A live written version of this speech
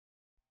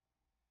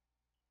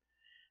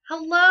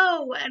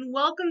Hello and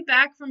welcome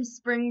back from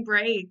spring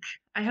break.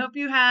 I hope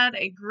you had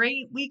a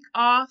great week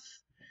off.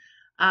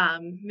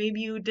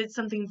 Maybe you did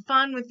something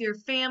fun with your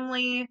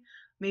family.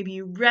 Maybe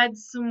you read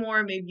some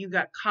more. Maybe you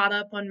got caught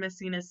up on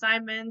missing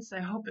assignments. I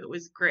hope it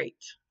was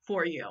great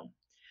for you.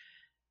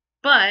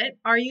 But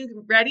are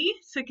you ready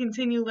to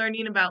continue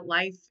learning about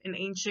life in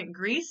ancient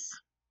Greece?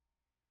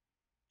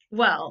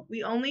 Well,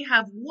 we only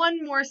have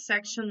one more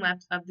section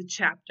left of the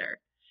chapter,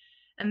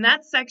 and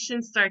that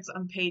section starts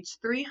on page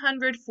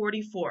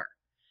 344.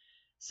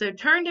 So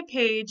turn to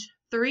page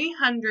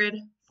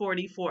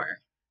 344.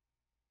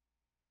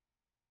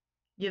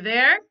 You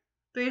there?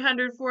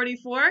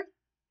 344?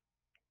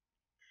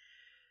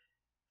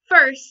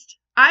 First,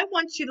 I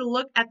want you to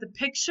look at the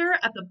picture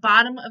at the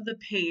bottom of the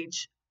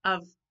page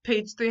of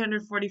page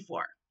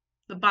 344,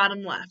 the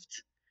bottom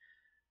left.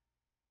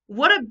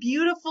 What a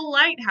beautiful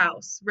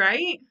lighthouse,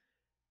 right?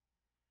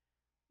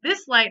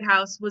 This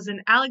lighthouse was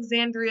in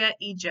Alexandria,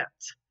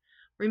 Egypt.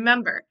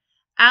 Remember,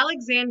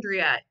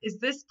 Alexandria is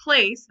this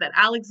place that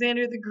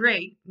Alexander the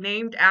Great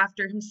named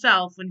after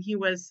himself when he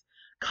was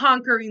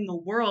conquering the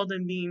world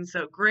and being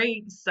so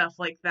great and stuff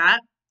like that.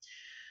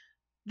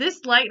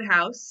 This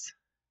lighthouse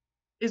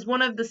is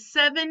one of the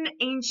seven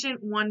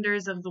ancient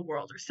wonders of the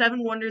world, or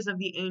seven wonders of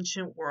the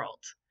ancient world.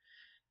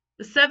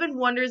 The seven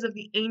wonders of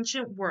the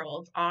ancient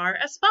world are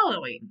as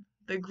following: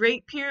 the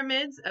Great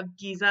Pyramids of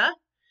Giza,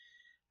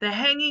 the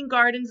Hanging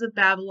Gardens of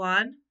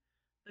Babylon,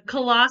 the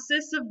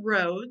Colossus of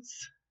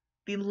Rhodes,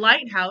 the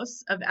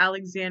Lighthouse of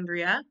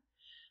Alexandria,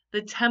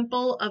 the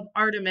Temple of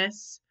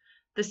Artemis,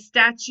 the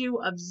statue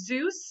of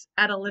Zeus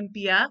at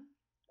Olympia,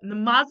 and the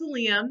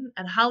mausoleum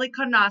at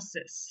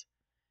Halicarnassus.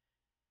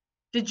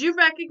 Did you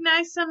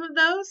recognize some of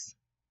those?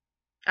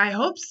 I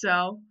hope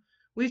so.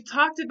 We've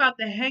talked about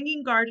the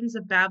Hanging Gardens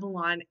of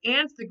Babylon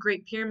and the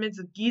Great Pyramids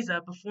of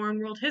Giza before in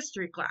World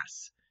History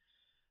class.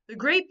 The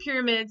Great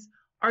Pyramids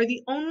are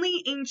the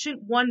only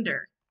ancient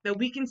wonder that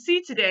we can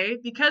see today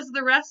because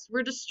the rest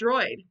were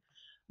destroyed,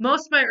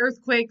 most by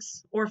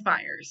earthquakes or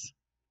fires.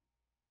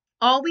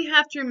 All we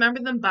have to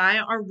remember them by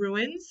are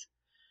ruins,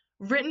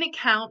 written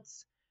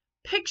accounts,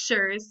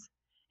 pictures,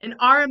 and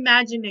our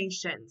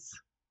imaginations,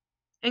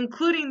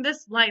 including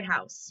this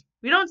lighthouse.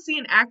 We don't see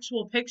an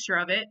actual picture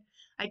of it.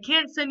 I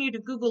can't send you to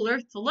Google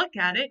Earth to look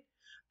at it,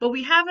 but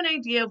we have an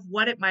idea of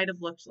what it might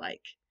have looked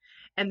like.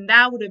 And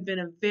that would have been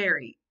a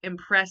very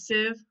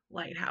impressive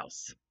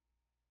lighthouse.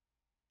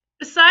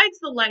 Besides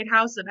the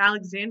Lighthouse of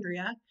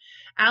Alexandria,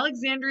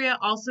 Alexandria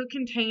also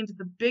contained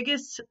the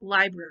biggest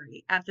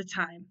library at the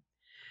time.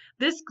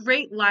 This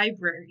great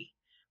library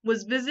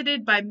was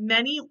visited by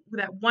many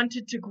that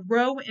wanted to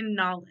grow in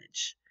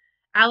knowledge.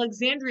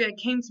 Alexandria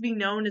came to be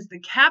known as the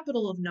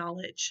capital of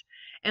knowledge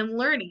and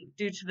learning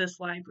due to this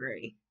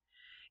library.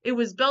 It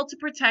was built to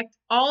protect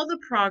all the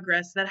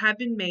progress that had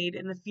been made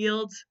in the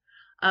fields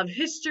of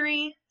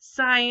history,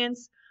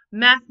 science,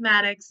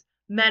 mathematics,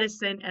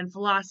 medicine, and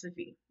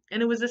philosophy.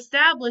 And it was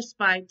established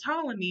by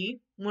Ptolemy,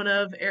 one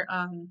of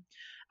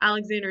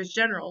Alexander's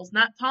generals,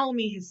 not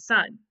Ptolemy his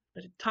son,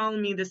 but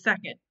Ptolemy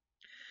II,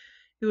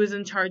 who was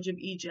in charge of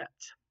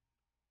Egypt.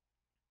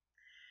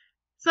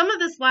 Some of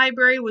this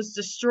library was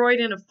destroyed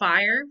in a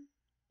fire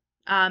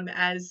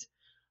as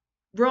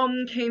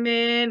Rome came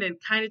in and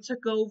kind of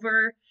took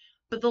over.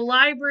 But the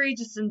library,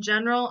 just in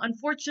general,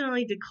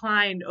 unfortunately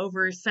declined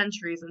over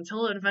centuries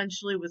until it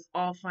eventually was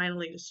all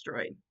finally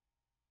destroyed.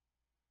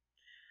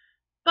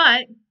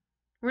 But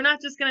we're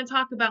not just going to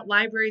talk about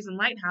libraries and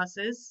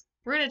lighthouses.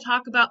 We're going to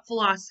talk about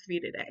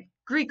philosophy today,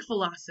 Greek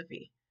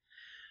philosophy.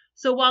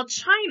 So while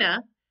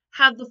China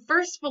had the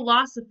first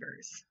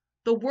philosophers,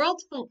 the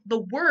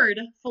word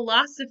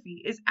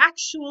philosophy is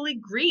actually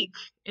Greek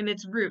in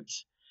its root.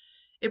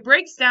 It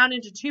breaks down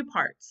into two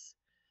parts.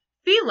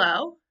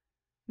 Philo,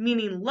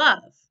 meaning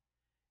love,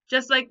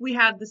 just like we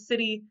have the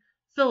city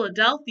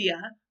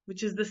Philadelphia,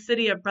 which is the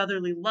city of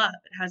brotherly love.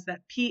 It has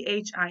that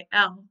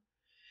Phil.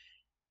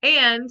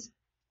 And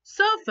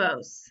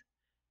Sophos,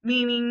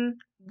 meaning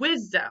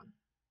wisdom.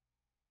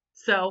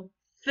 So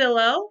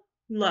philo,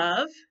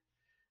 love,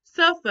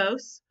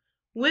 Sophos,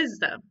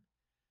 wisdom.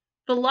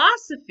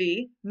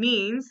 Philosophy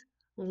means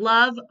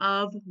love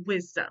of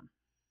wisdom.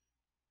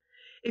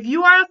 If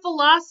you are a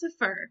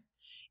philosopher,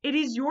 it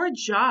is your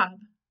job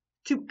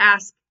to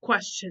ask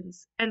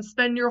questions and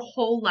spend your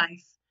whole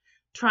life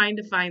trying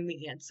to find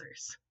the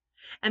answers.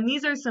 And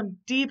these are some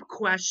deep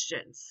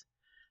questions.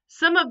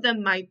 Some of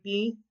them might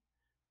be,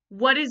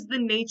 what is the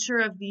nature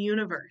of the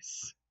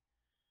universe?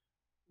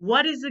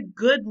 What is a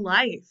good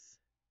life?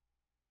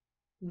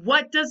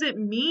 What does it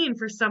mean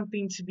for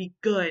something to be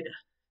good?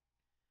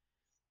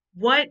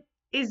 What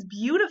is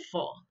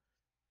beautiful?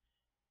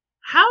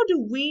 How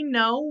do we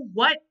know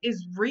what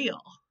is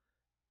real?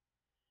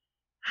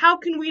 How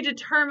can we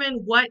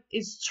determine what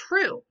is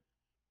true?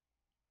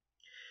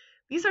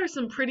 These are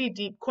some pretty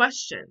deep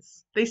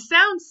questions. They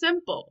sound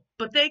simple,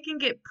 but they can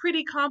get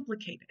pretty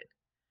complicated.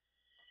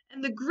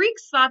 And the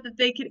Greeks thought that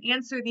they could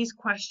answer these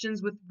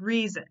questions with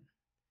reason.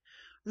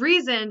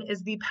 Reason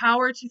is the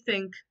power to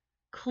think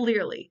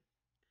clearly.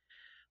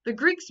 The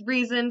Greeks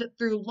reasoned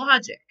through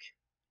logic,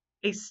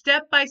 a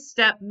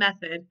step-by-step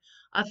method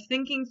of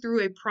thinking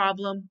through a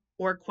problem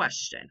or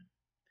question.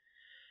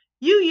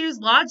 You use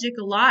logic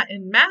a lot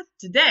in math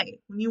today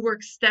when you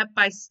work step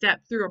by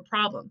step through a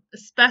problem,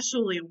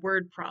 especially a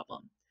word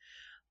problem.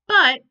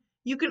 But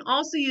you can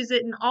also use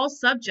it in all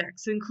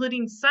subjects,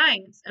 including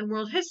science and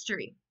world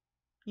history.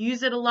 You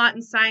use it a lot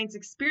in science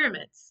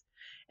experiments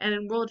and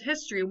in world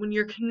history when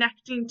you're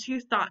connecting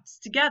two thoughts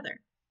together.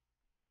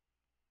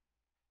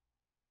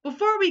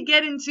 Before we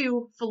get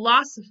into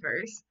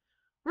philosophers,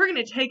 we're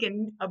going to take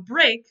a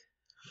break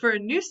for a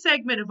new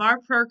segment of our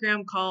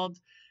program called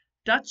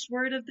Dutch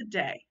Word of the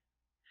Day.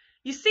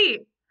 You see,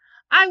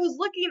 I was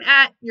looking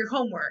at your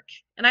homework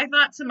and I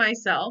thought to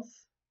myself,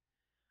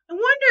 I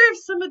wonder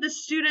if some of the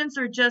students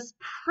are just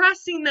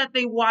pressing that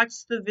they watch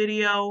the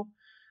video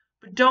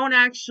but don't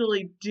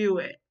actually do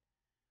it.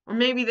 Or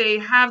maybe they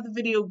have the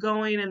video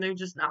going and they're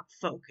just not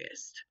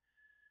focused.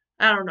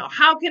 I don't know.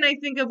 How can I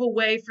think of a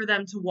way for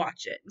them to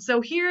watch it?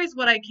 So here's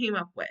what I came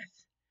up with.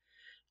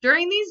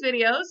 During these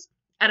videos,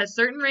 at a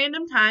certain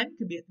random time,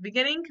 could be at the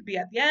beginning, could be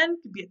at the end,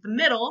 could be at the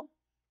middle,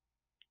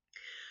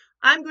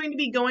 I'm going to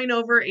be going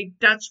over a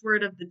Dutch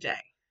word of the day.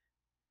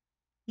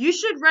 You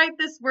should write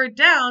this word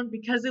down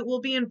because it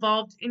will be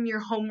involved in your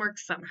homework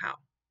somehow.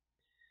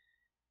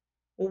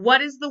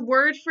 What is the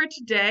word for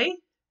today?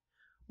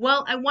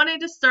 Well, I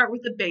wanted to start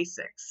with the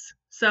basics.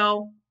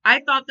 So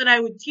I thought that I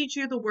would teach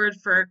you the word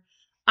for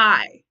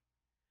I.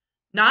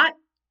 Not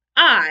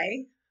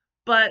I,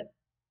 but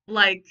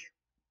like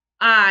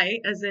I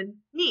as in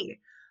me.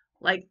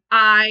 Like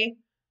I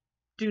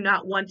do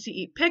not want to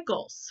eat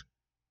pickles.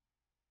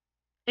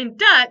 In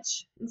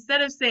Dutch,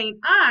 instead of saying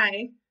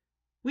I,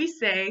 we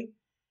say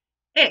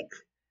ik.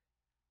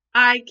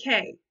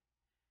 I-K.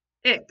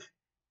 Ik.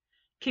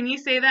 Can you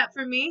say that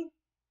for me?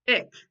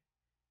 Ik.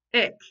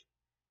 Ik.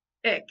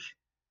 Ik.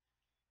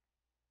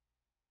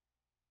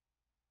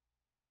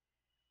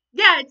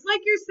 Yeah, it's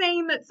like you're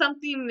saying that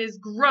something is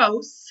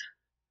gross,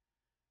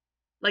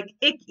 like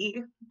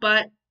icky,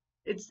 but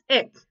it's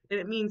ik, and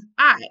it means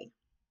I.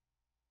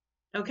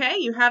 Okay,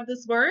 you have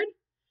this word?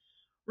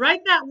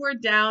 Write that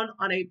word down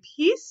on a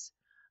piece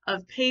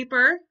of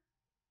paper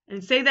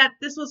and say that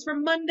this was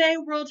from Monday,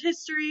 World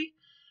History,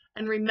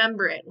 and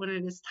remember it when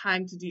it is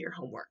time to do your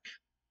homework.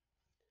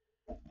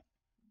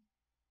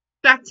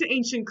 Back to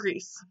ancient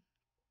Greece.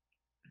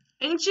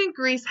 Ancient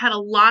Greece had a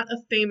lot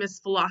of famous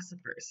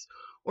philosophers,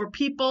 or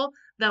people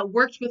that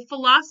worked with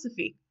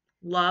philosophy,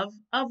 love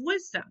of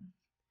wisdom.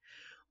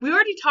 We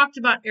already talked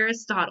about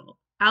Aristotle,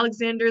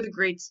 Alexander the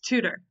Great's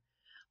tutor,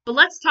 but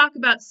let's talk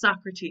about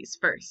Socrates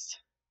first.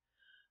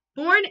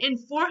 Born in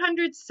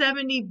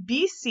 470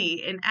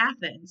 BC in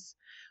Athens,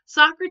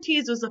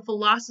 Socrates was a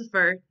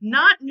philosopher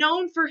not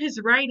known for his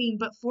writing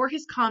but for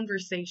his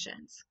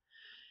conversations.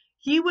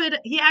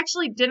 He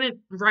actually didn't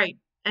write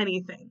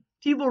anything.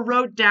 People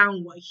wrote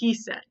down what he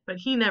said, but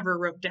he never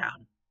wrote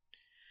down.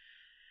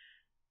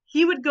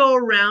 He would go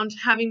around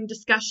having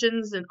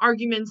discussions and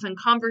arguments and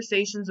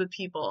conversations with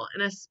people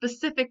in a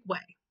specific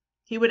way.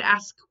 He would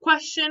ask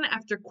question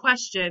after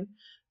question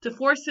to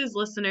force his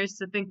listeners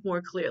to think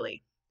more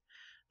clearly.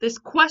 This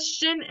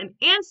question and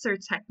answer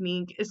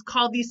technique is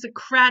called the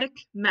Socratic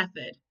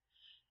method.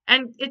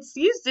 And it's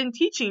used in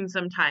teaching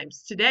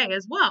sometimes today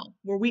as well,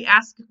 where we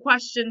ask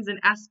questions and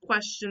ask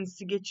questions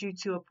to get you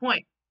to a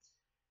point.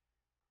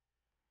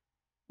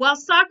 While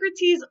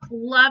Socrates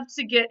loved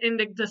to get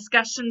into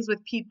discussions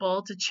with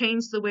people to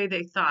change the way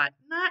they thought,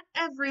 not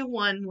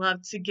everyone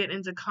loved to get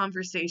into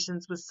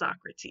conversations with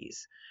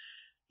Socrates.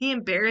 He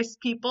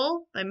embarrassed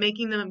people by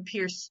making them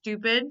appear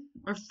stupid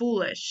or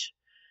foolish.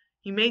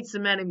 He made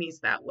some enemies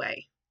that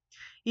way.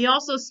 He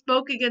also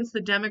spoke against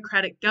the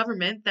democratic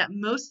government that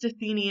most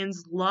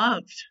Athenians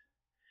loved.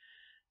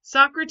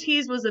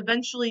 Socrates was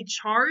eventually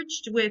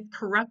charged with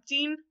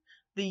corrupting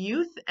the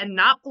youth and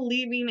not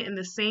believing in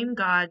the same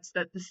gods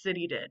that the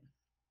city did.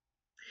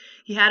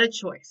 He had a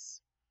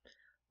choice.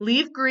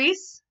 Leave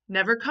Greece,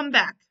 never come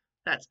back,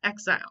 that's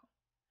exile.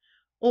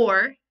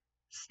 Or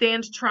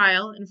stand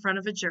trial in front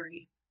of a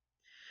jury.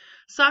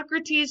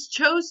 Socrates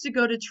chose to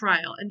go to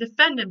trial and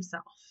defend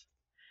himself.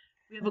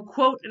 We have a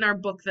quote in our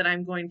book that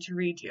I'm going to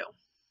read you.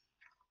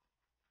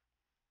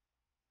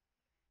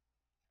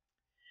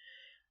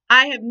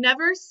 I have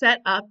never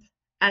set up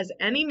as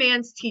any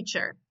man's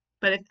teacher,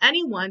 but if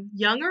anyone,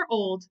 young or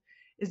old,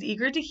 is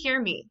eager to hear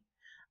me,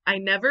 I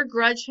never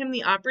grudge him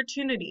the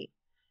opportunity.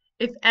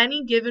 If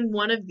any given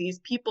one of these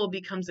people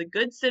becomes a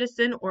good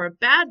citizen or a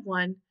bad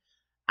one,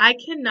 I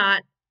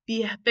cannot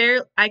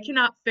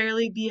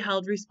fairly be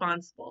held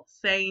responsible,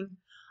 saying,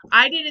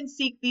 I didn't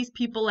seek these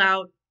people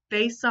out,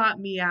 they sought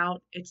me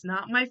out, it's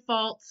not my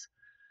fault,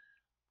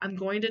 I'm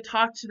going to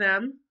talk to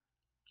them,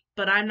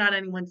 but I'm not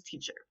anyone's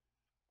teacher.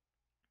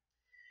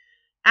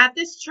 At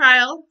this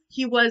trial,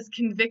 he was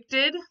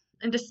convicted,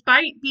 and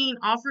despite being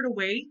offered a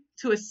way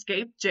to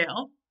escape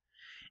jail,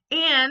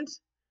 and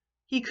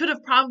he could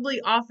have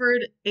probably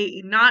offered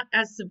a not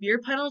as severe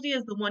penalty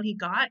as the one he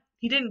got,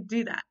 he didn't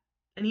do that,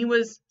 and he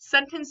was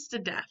sentenced to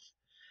death.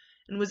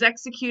 and was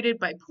executed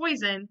by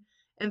poison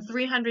in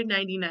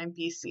 399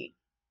 BC.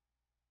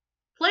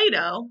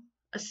 Plato,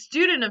 a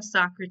student of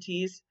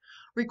Socrates,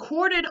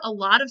 recorded a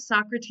lot of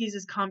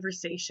Socrates'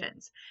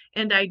 conversations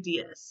and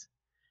ideas.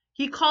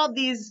 He called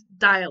these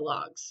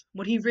dialogues,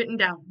 what he written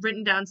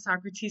down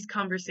Socrates'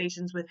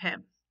 conversations with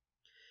him.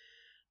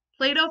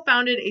 Plato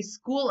founded a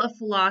school of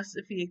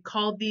philosophy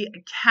called the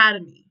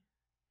Academy,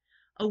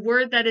 a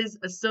word that is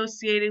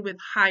associated with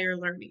higher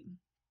learning.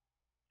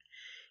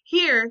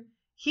 Here,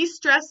 he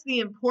stressed the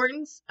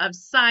importance of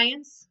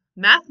science,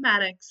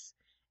 mathematics,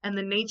 and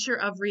the nature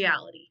of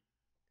reality.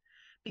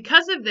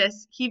 Because of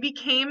this, he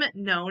became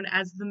known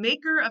as the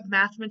maker of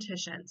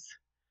mathematicians.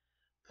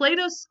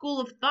 Plato's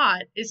school of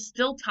thought is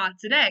still taught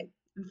today.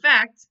 In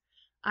fact,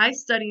 I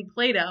studied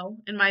Plato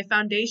in my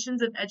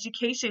Foundations of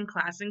Education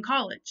class in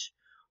college.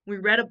 We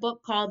read a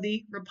book called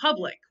The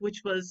Republic,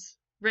 which was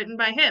written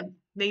by him.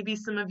 Maybe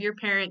some of your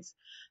parents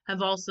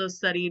have also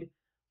studied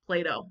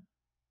Plato.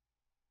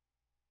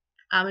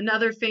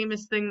 Another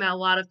famous thing that a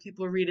lot of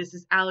people read is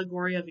this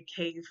allegory of a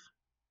cave.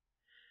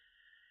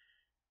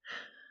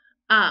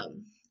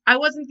 I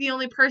wasn't the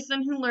only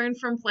person who learned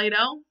from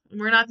Plato.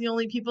 We're not the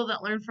only people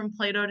that learn from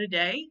Plato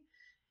today.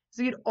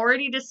 So we'd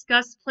already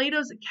discussed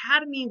Plato's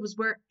Academy was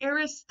where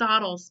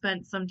Aristotle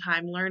spent some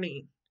time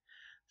learning.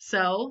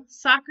 So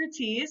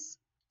Socrates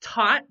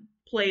taught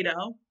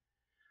Plato,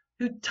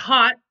 who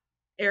taught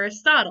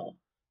Aristotle.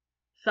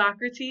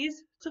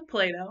 Socrates to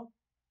Plato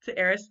to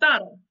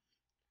Aristotle.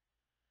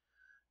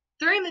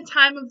 During the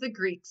time of the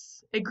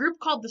Greeks, a group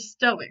called the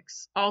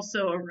Stoics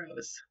also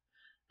arose.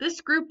 This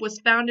group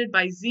was founded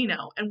by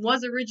Zeno and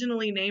was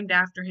originally named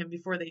after him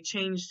before they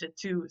changed it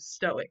to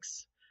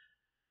Stoics.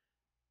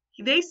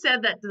 They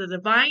said that the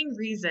divine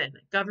reason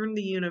governed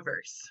the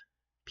universe.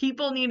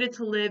 People needed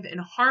to live in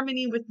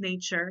harmony with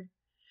nature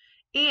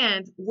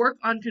and work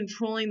on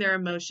controlling their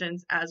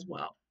emotions as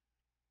well.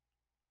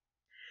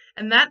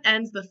 And that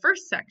ends the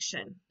first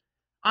section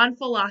on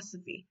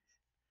philosophy.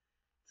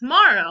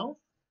 Tomorrow,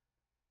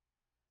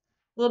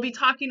 we'll be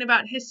talking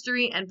about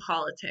history and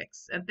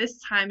politics at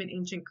this time in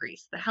ancient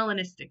Greece, the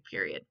Hellenistic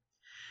period.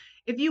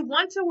 If you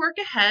want to work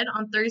ahead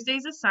on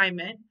Thursday's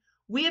assignment,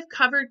 we have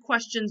covered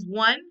questions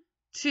 1,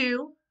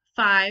 2,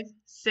 5,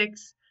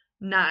 6,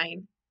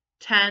 9,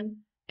 10,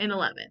 and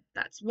 11.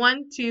 That's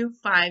 1, 2,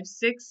 5,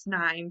 6,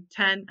 9,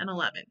 10, and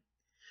 11.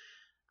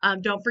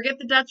 Don't forget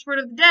the Dutch word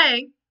of the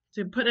day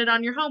to put it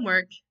on your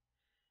homework.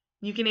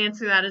 You can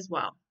answer that as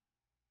well.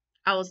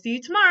 I will see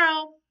you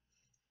tomorrow.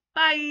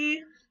 Bye.